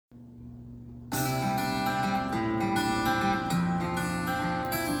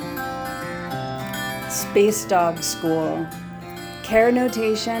Space Dog School. Care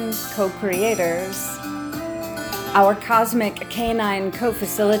Notation co-creators. Our cosmic canine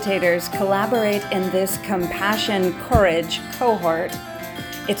co-facilitators collaborate in this Compassion Courage cohort.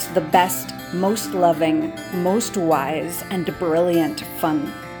 It's the best, most loving, most wise, and brilliant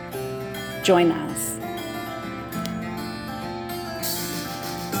fun. Join us.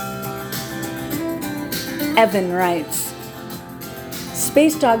 Evan writes,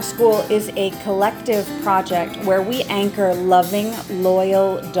 Space Dog School is a collective project where we anchor loving,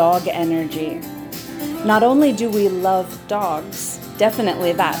 loyal dog energy. Not only do we love dogs,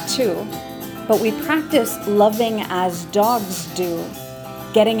 definitely that too, but we practice loving as dogs do,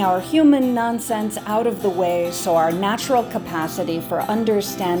 getting our human nonsense out of the way so our natural capacity for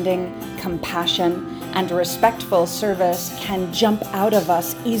understanding, compassion, and respectful service can jump out of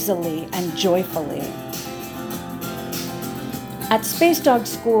us easily and joyfully. At Space Dog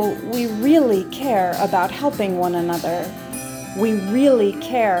School, we really care about helping one another. We really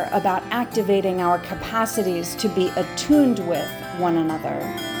care about activating our capacities to be attuned with one another.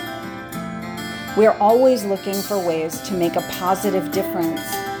 We're always looking for ways to make a positive difference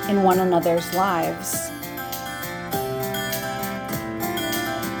in one another's lives.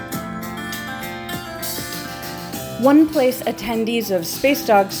 One place attendees of Space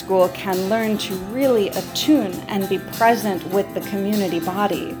Dog School can learn to really attune and be present with the community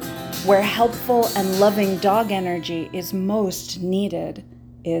body, where helpful and loving dog energy is most needed,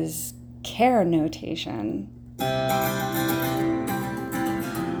 is Care Notation.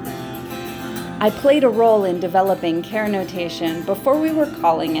 I played a role in developing Care Notation before we were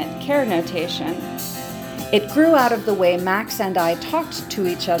calling it Care Notation. It grew out of the way Max and I talked to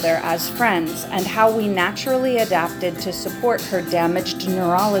each other as friends and how we naturally adapted to support her damaged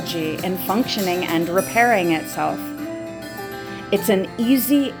neurology in functioning and repairing itself. It's an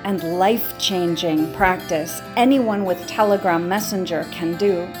easy and life-changing practice anyone with Telegram Messenger can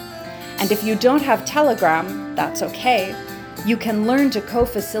do. And if you don't have Telegram, that's okay. You can learn to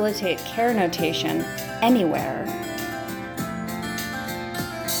co-facilitate Care Notation anywhere.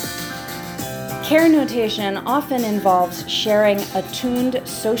 Care Notation often involves sharing attuned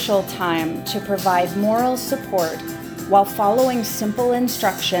social time to provide moral support while following simple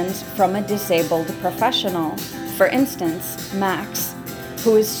instructions from a disabled professional. For instance, Max,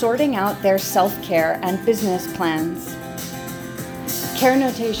 who is sorting out their self-care and business plans. Care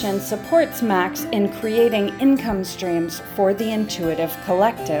Notation supports Max in creating income streams for the Intuitive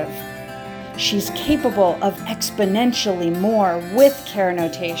Collective. She's capable of exponentially more with Care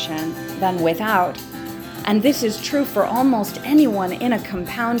Notation than without, and this is true for almost anyone in a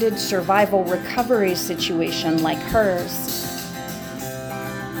compounded survival recovery situation like hers.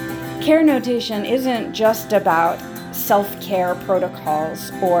 Care Notation isn't just about self-care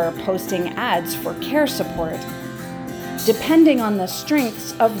protocols or posting ads for care support. Depending on the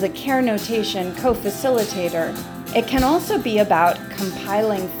strengths of the Care Notation co-facilitator, it can also be about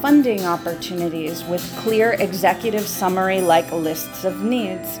compiling funding opportunities with clear executive summary-like lists of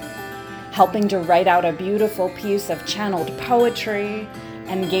needs, helping to write out a beautiful piece of channeled poetry,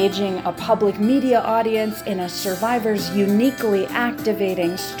 engaging a public media audience in a survivor's uniquely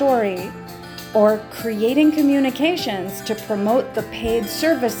activating story, or creating communications to promote the paid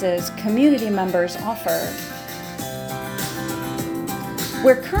services community members offer.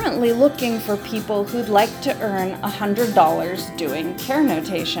 We're currently looking for people who'd like to earn $100 doing Care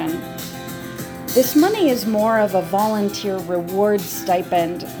Notation. This money is more of a volunteer reward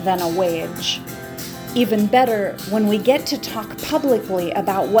stipend than a wage. Even better, when we get to talk publicly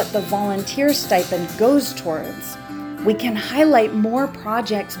about what the volunteer stipend goes towards, we can highlight more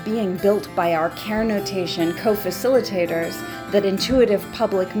projects being built by our Care Notation co-facilitators that intuitive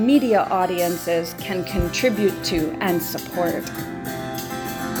public media audiences can contribute to and support.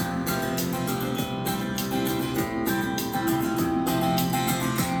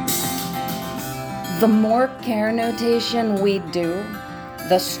 The more Care Notation we do,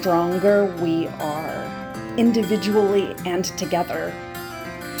 the stronger we are, individually and together.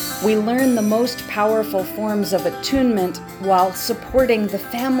 We learn the most powerful forms of attunement while supporting the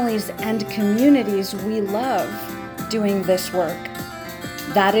families and communities we love doing this work.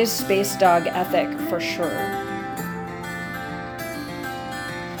 That is Space Dog ethic for sure.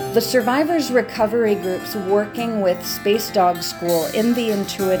 The survivors' recovery groups working with Space Dog School in the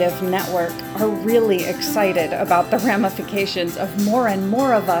Intuitive Network are really excited about the ramifications of more and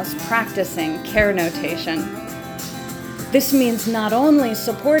more of us practicing Care Notation. This means not only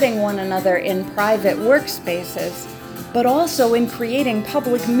supporting one another in private workspaces, but also in creating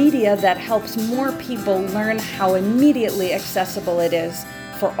public media that helps more people learn how immediately accessible it is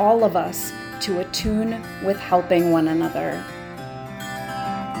for all of us to attune with helping one another.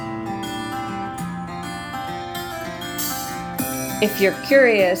 If you're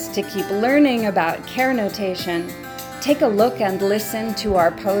curious to keep learning about care notation, take a look and listen to our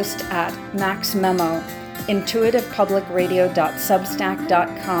post at Max Memo,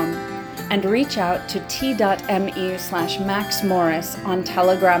 intuitivepublicradio.substack.com, and reach out to t.me/Max Morris on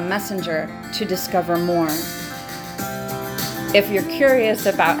Telegram Messenger to discover more. If you're curious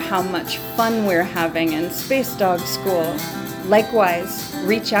about how much fun we're having in Space Dog School, likewise,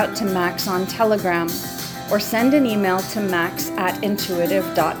 reach out to Max on Telegram or send an email to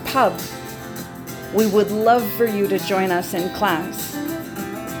max@intuitive.pub. We would love for you to join us in class.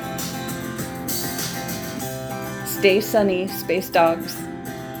 Stay sunny, Space Dogs.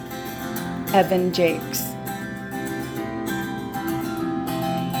 Evan Jakes.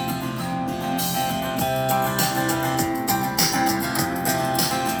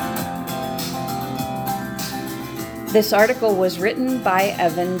 This article was written by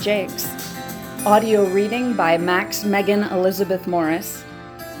Evan Jakes. Audio reading by Max Megan Elizabeth Morris.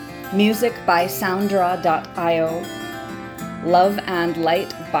 Music by Sounddraw.io. Love and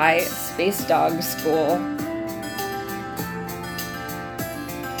Light by Space Dog School.